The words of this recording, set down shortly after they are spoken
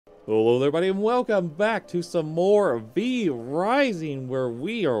Hello everybody and welcome back to some more V Rising, where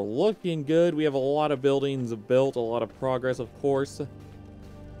we are looking good. We have a lot of buildings built, a lot of progress, of course.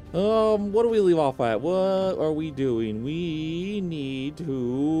 What do we leave off at? What are we doing? We need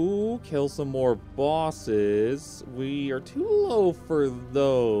to kill some more bosses. We are too low for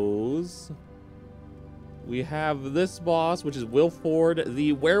those. We have this boss, which is Wilford,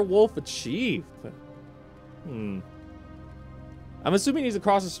 the Werewolf Chief. I'm assuming he's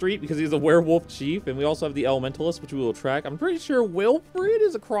across the street because he's a werewolf chief, and we also have the Elementalist, which we will track. I'm pretty sure Wilfred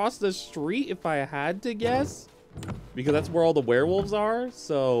is across the street, if I had to guess, because that's where all the werewolves are.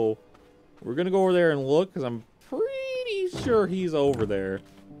 So we're gonna go over there and look, because I'm pretty sure he's over there.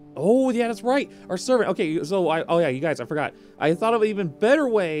 Oh yeah, that's right, our servant. Okay, so oh yeah, you guys, I forgot. I thought of an even better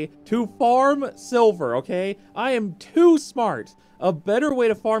way to farm silver. Okay, I am too smart. A better way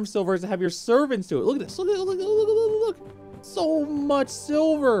to farm silver is to have your servants do it. Look at this. Look. So much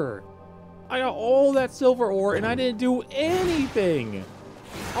silver. I got all that silver ore and I didn't do anything.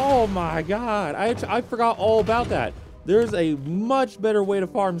 Oh my god, I forgot all about that. There's a much better way to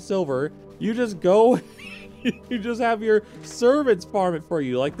farm silver. You just go you just have your servants farm it for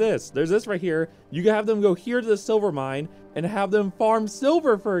you like this. There's this right here. You can have them go here to the silver mine and have them farm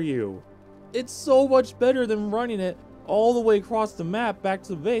silver for you. It's so much better than running it all the way across the map back to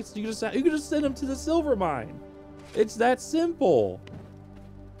the base. You can just send them to the silver mine. It's that simple.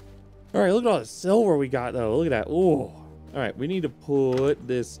 All right, look at all the silver we got, though. Look at that. Ooh. All right, we need to put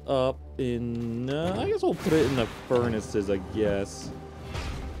this up in... I guess we'll put it in the furnaces, I guess.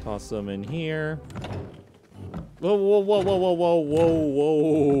 Toss them in here. Whoa.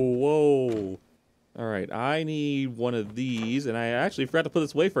 All right, I need one of these, and I actually forgot to put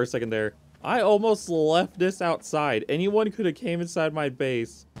this away for a second there. I almost left this outside. Anyone could have came inside my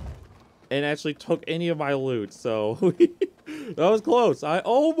base and actually took any of my loot, so that was close. I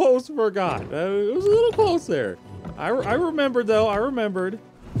almost forgot. It was a little close there. I remembered though. I remembered.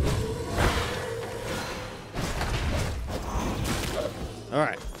 All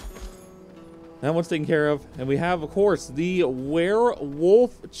right, that one's taken care of, and we have, of course, the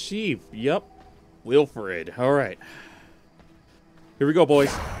Werewolf Chief. Yep, Wilfred. All right, here we go,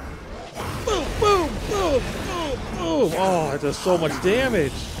 boys. Boom, boom, boom, boom, boom. Oh, it does so much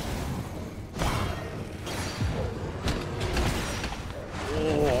damage.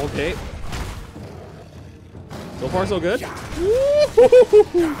 Oh, okay. So far, so good.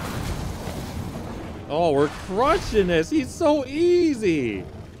 Oh, we're crushing this. He's so easy.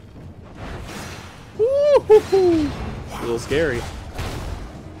 A little scary.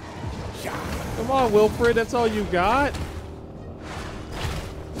 Come on, Wilfred. That's all you got?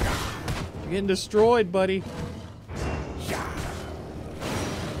 You're getting destroyed, buddy.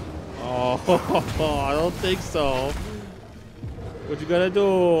 Oh, I don't think so. What you gonna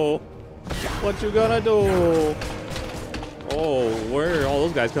do? What you gonna do? Oh, where did all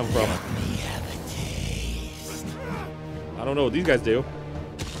those guys come from? I don't know what these guys do.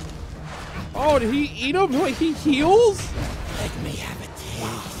 Oh, did he eat them? Wait, he heals? Let me have a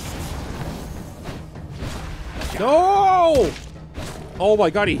taste. No! Oh my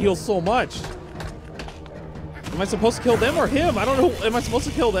god, he heals so much. Am I supposed to kill them or him? I don't know. Am I supposed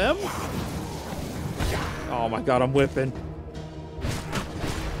to kill them? Oh my god, I'm whipping.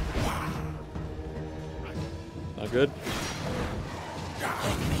 Not good.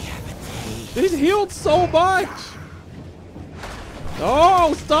 He's healed so much.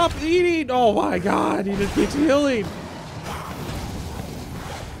 Oh, stop eating. Oh my god, he just keeps healing.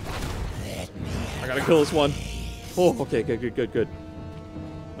 I gotta kill this one. Oh, okay, good.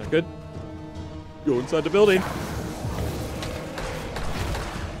 Not good. Go inside the building.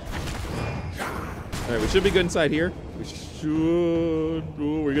 All right, we should be good inside here. We should.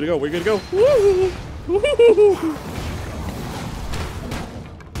 Oh, we're gonna go. Woo!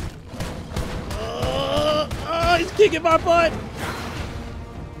 He's kicking my butt.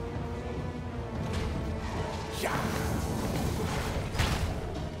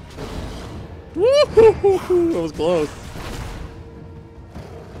 Woo! That was close.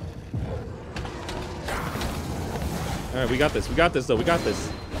 All right, we got this. We got this.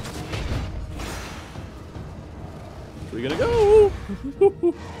 We're gonna go.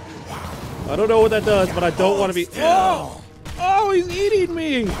 I don't know what that does, but I don't want to be. Oh! Oh, he's eating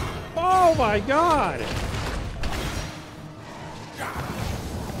me! Oh my god!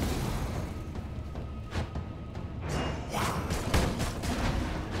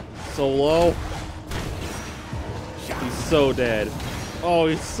 So low. He's so dead. Oh,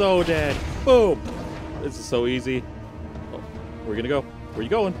 he's so dead. Boom! This is so easy. Oh, we're gonna go. Where you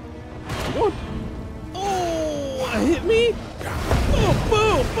going? Where you going? Oh! Hit me? Boom!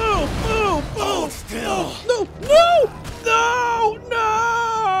 Boom! Boom! Hold still. No!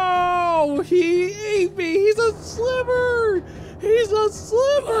 He ate me. He's a sliver. He's a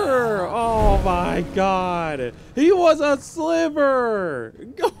sliver. Oh my god. He was a sliver.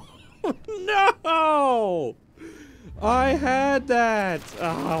 No. I had that.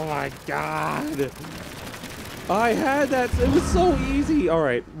 Oh my god. I had that. It was so easy. All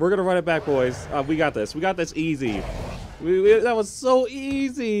right, we're gonna run it back, boys. We got this. We got this easy. That was so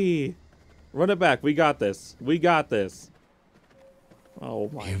easy. Run it back. We got this. We got this. Oh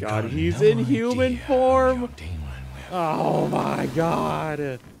my god, he's in human form. Oh my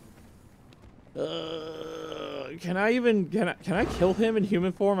god. Can I kill him in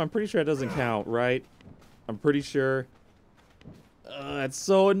human form? I'm pretty sure it doesn't count, right? I'm pretty sure. That's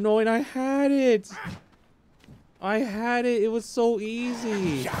so annoying. I had it. I had it. It was so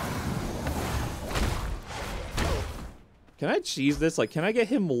easy. Can I cheese this? Like, can I get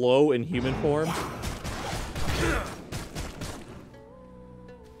him low in human form?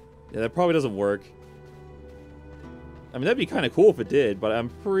 Yeah, that probably doesn't work. I mean, that'd be kind of cool if it did, but I'm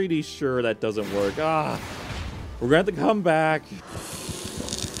pretty sure that doesn't work. Ah, we're gonna have to come back.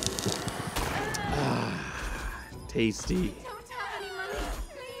 Ah, tasty.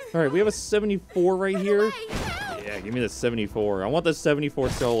 All right, we have a 74 right here. Yeah, give me the 74. I want the 74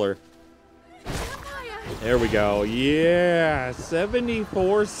 solar. There we go. Yeah,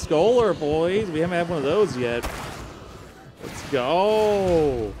 74 Scholar, boys. We haven't had one of those yet. Let's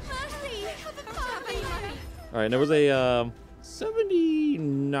go. All right, there was a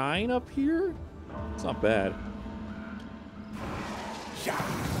 79 up here. It's not bad.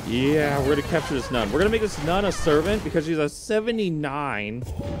 Yeah, we're gonna capture this nun. We're gonna make this nun a servant because she's a 79,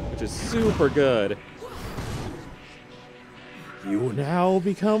 which is super good. You now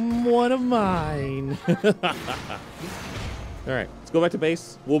become one of mine. All right, let's go back to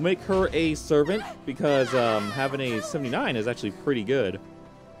base. We'll make her a servant because having a 79 is actually pretty good.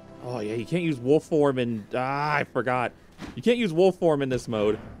 Oh yeah, you can't use wolf form in... Ah, I forgot. You can't use wolf form in this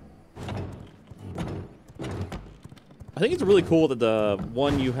mode. I think it's really cool that the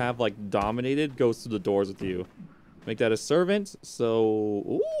one you have like dominated goes through the doors with you. Make that a servant.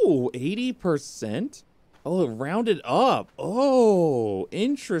 So, ooh, 80%. Oh, it rounded up. Oh,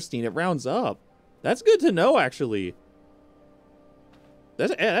 interesting. It rounds up. That's good to know, actually.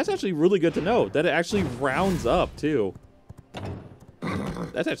 That's actually really good to know that it actually rounds up too.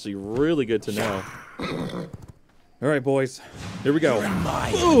 That's actually really good to know. All right, boys. Here we go.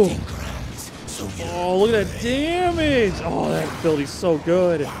 Ooh. Oh, look at that damage. Oh, that ability's so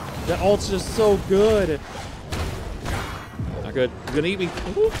good. That ult's just so good. Not good. He's gonna eat me.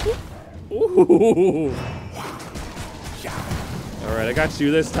 Ooh. All right, I got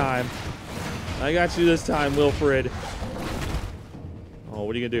you this time. I got you this time, Wilfred. Oh,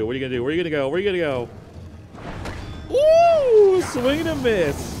 what are you gonna do? What are you gonna do? Where are you gonna go? Where are you gonna go? Ooh, swing and a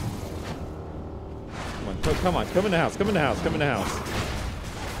miss. Come on, come in the house, come in the house, come in the house.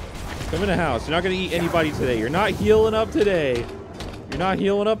 Come in the house. You're not gonna eat anybody today. You're not healing up today. You're not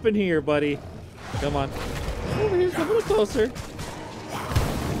healing up in here, buddy. Come on. Over here, come a little closer.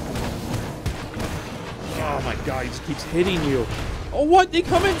 Oh my god, he just keeps hitting you. Oh, what? They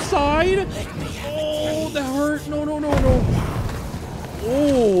come inside? Oh, that hurt. No, no, no, no.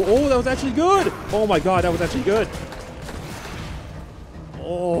 Oh, that was actually good. Oh my god, that was actually good.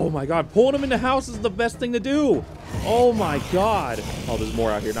 Oh my god, pulling them in the house is the best thing to do. Oh my god. Oh, there's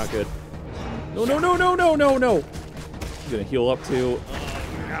more out here, not good. No, no, no, no, no, no, no. I'm gonna heal up too.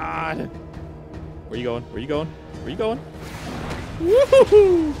 Oh god. Where you going? Where you going? Where you going?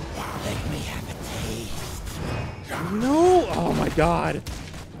 Woohoo! Let me have a taste. No! Oh my god.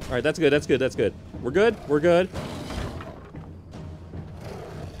 Alright, that's good, that's good, that's good. We're good, we're good.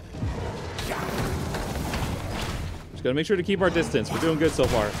 Just gotta make sure to keep our distance. We're doing good so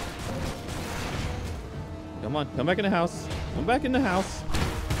far. Come on, come back in the house. Come back in the house.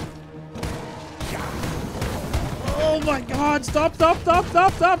 Oh my god, stop, stop, stop,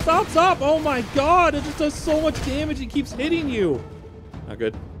 stop, stop, stop, stop. Oh my god, it just does so much damage. It keeps hitting you. Not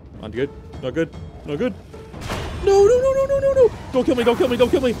good. Not good. Not good. Not good. No, no, no, no, no, no, no. Don't kill me, don't kill me, don't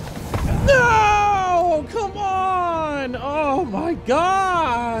kill me. No! Come on! Oh my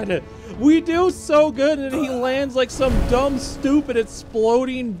god! We do so good, and then he lands like some dumb, stupid,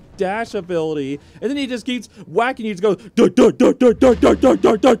 exploding dash ability, and then he just keeps whacking you. He just goes,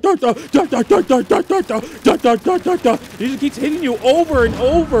 he just keeps hitting you over and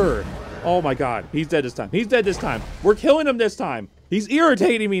over. Oh my god, he's dead this time. He's dead this time. We're killing him this time. He's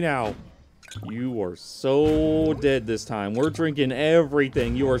irritating me now. You are so dead this time. We're drinking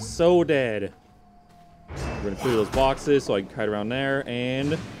everything. You are so dead. We're gonna clear those boxes so I can kite around there,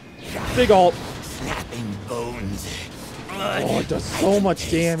 and Big ult. Snapping bones. Oh, it does so much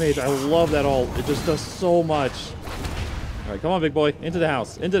damage. I love that ult. It just does so much. All right, come on, big boy. Into the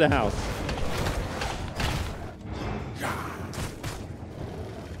house. Into the house.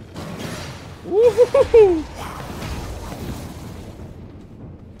 Woo-hoo-hoo-hoo.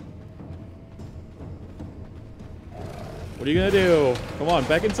 What are you gonna do? Come on,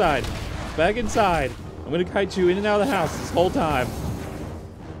 back inside. Back inside. I'm gonna kite you in and out of the house this whole time.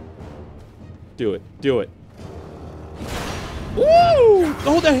 Do it. Do it. Woo!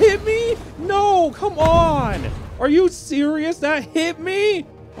 Oh, that hit me? No, come on. Are you serious? That hit me?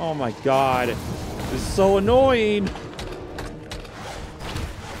 Oh my god. This is so annoying.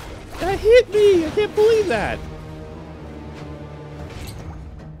 That hit me. I can't believe that.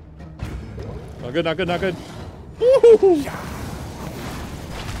 Not good, not good, not good. Woo!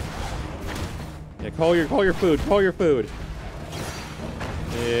 Yeah, call your food. Call your food.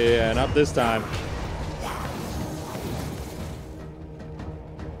 Yeah, not this time.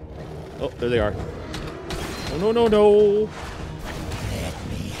 Oh, there they are. Oh, no, no, no.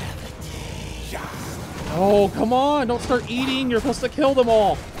 Oh, come on. Don't start eating. You're supposed to kill them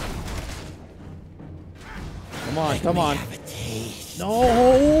all. Come on, come on.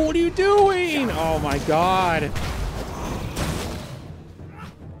 No, what are you doing? Oh, my God.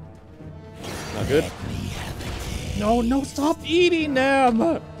 Not good. No, no, stop eating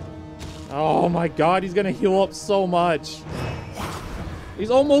them. Oh, my God. He's going to heal up so much. He's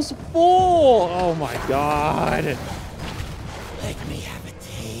almost full! Oh my god! Let me have a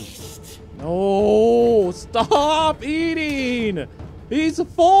taste. No! Stop eating! He's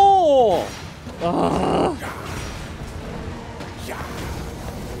full! I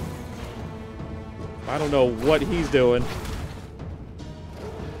don't know what he's doing.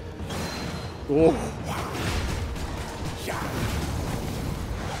 Oh.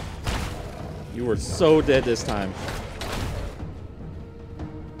 You were so dead this time.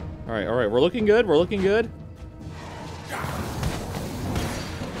 All right, we're looking good, we're looking good.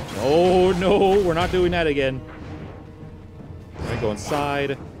 Oh, no, we're not doing that again. All right, go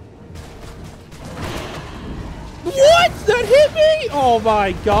inside. What? That hit me? Oh,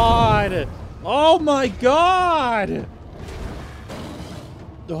 my God. Oh, my God.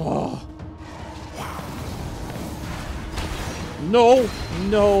 Oh. No,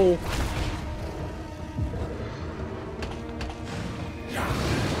 no.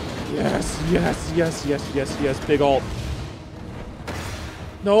 Yes, yes, yes, yes, yes, yes. Big ult.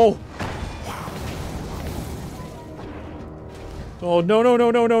 No. Oh, no, no,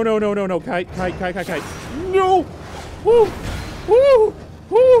 no, no, no, no, no, no, no. Kite, kite, kite, kite, kite. No. Woo. Woo.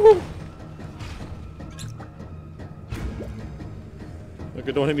 Woo.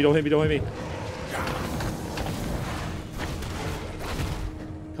 Okay, don't hit me, don't hit me, don't hit me.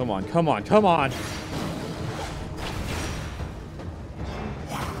 Come on, come on, come on.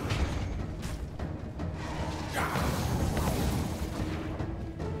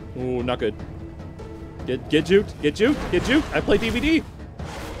 Ooh, not good. Get juked, get juked, get juked. I play DVD.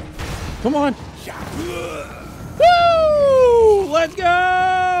 Come on. Woo! Let's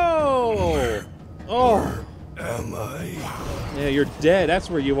go! Oh. Am I? Yeah, you're dead. That's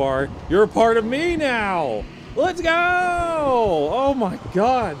where you are. You're a part of me now. Let's go! Oh my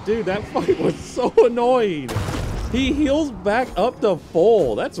god, dude, that fight was so annoying. He heals back up to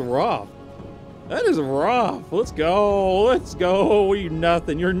full. That's rough. That is rough. Let's go. Let's go. You're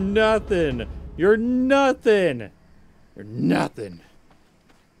nothing. You're nothing. You're nothing. You're nothing.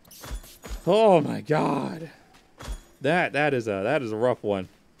 Oh my god. That is a rough one.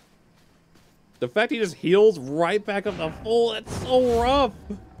 The fact he just heals right back up to full, that's so rough.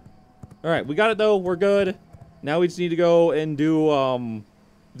 Alright, we got it though. We're good. Now we just need to go and do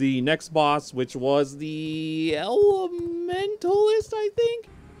the next boss, which was the Elementalist, I think?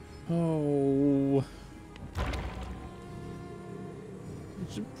 Oh. I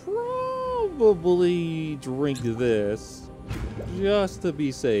should probably drink this just to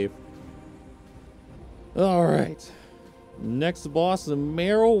be safe. Alright. Next boss is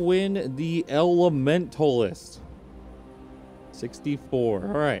Merylwyn the Elementalist. 64.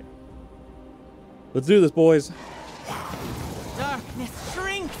 Alright. Let's do this, boys. Darkness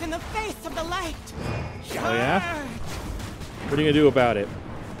shrinks in the face of the light. Oh, yeah? What are you gonna do about it?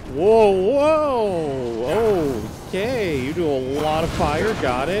 Whoa, whoa! Okay, you do a lot of fire.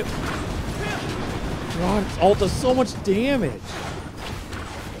 Got it. God, its ult does so much damage.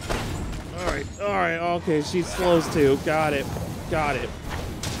 Alright, okay, she slows too. Got it. Got it.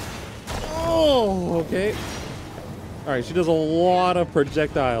 Oh, okay. Alright, she does a lot of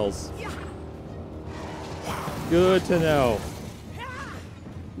projectiles. Good to know.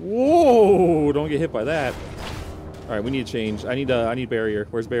 Whoa! Don't get hit by that. All right, we need to change. I need barrier.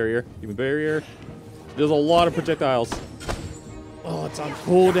 Where's barrier? Give me barrier. There's a lot of projectiles. Oh, it's on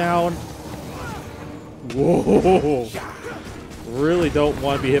cooldown. Whoa! Really don't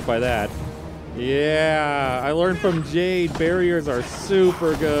want to be hit by that. Yeah, I learned from Jade. Barriers are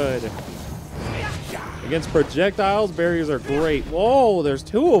super good. Against projectiles, barriers are great. Whoa, there's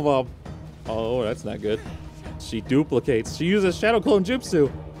 2 of them. Oh, that's not good. She duplicates. She uses Shadow Clone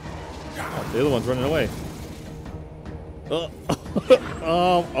Jutsu. Oh, the other one's running away.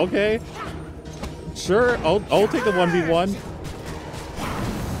 Okay. Sure, I'll take the 1v1.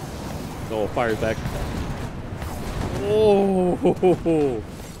 Oh, fire's back. Oh,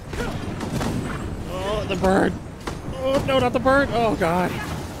 oh, the bird. Oh, no, not the bird. Oh, God.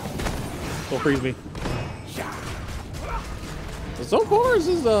 Don't freeze me. So far, this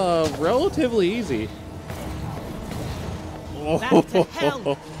is relatively easy. Back to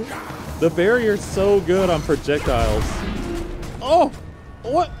hell. The barrier's so good on projectiles. Oh,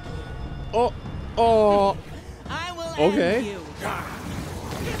 what? Oh. I will Okay. end you.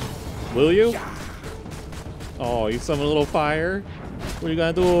 Will you? Oh, you summon a little fire? What are you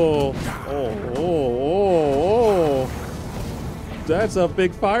gonna do? Oh. That's a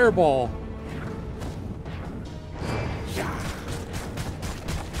big fireball.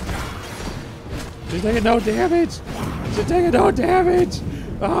 She's taking no damage. She's taking no damage.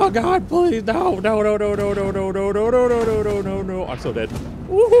 Oh God, please, no. I'm so dead.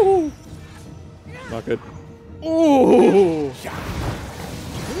 Woohoo! Not good. Ooh.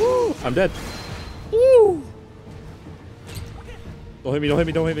 I'm dead. Ooh. Don't hit me, don't hit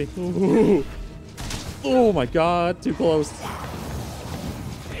me, don't hit me. Ooh. Oh my God, too close.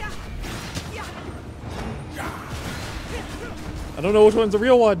 I don't know which one's the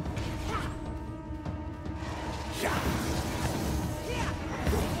real one.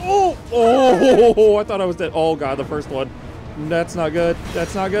 Oh, I thought I was dead. Oh God, the first one. That's not good.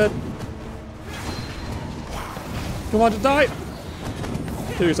 That's not good. Come on, just die.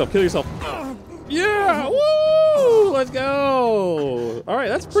 Kill yourself, kill yourself. Yeah, woo, let's go. All right,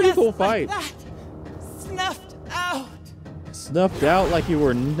 that's a pretty cool fight. Like that. Snuffed out. Snuffed out like you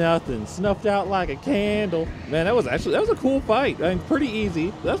were nothing. Snuffed out like a candle. Man, that was a cool fight. I mean, pretty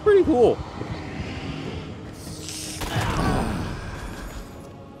easy. That's pretty cool.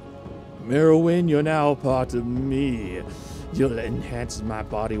 Merowyn, you're now part of me. You'll enhance my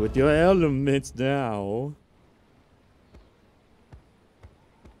body with your elements now.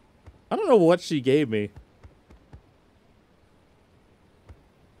 I don't know what she gave me.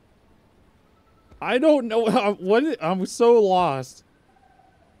 I don't know what I'm so lost.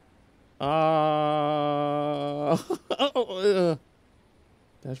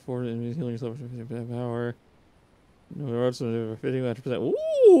 Dashboard and healing yourself for power. No, 51%.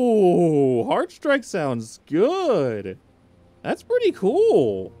 Ooh, Heart Strike sounds good. That's pretty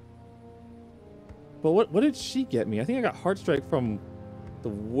cool. But what did she get me? I think I got Heart Strike from the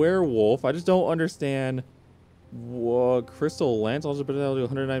werewolf. I just don't understand. Whoa, Crystal Lance also put it out to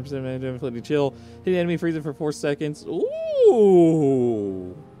 109% damage, inflicting chill. Hit the enemy, freezing for 4 seconds.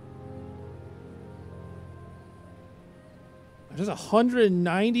 Ooh. There's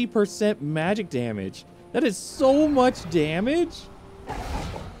 190% magic damage. That is so much damage.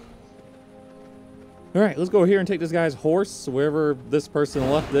 All right, let's go here and take this guy's horse. Wherever this person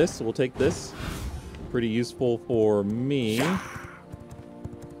left this, we'll take this. Pretty useful for me.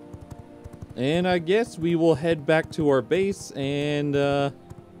 And I guess we will head back to our base and, I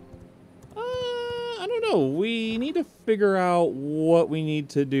don't know. We need to figure out what we need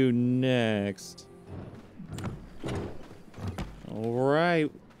to do next. All right,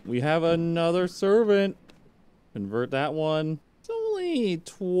 we have another servant. Convert that one. It's only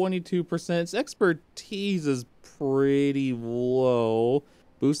 22%. Its expertise is pretty low.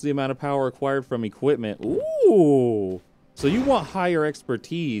 Boost the amount of power acquired from equipment. Ooh. So you want higher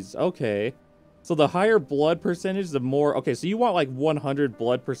expertise. Okay. So the higher blood percentage, the more... Okay, so you want like 100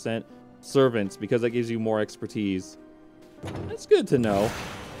 blood percent servants because that gives you more expertise. That's good to know.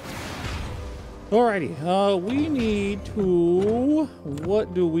 Alrighty, we need to...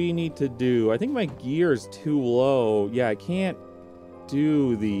 What do we need to do? I think my gear is too low. Yeah, I can't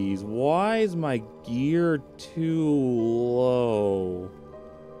do these. Why is my gear too low?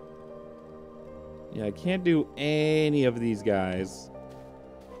 Yeah, I can't do any of these guys.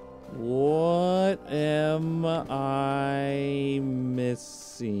 What am I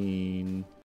missing?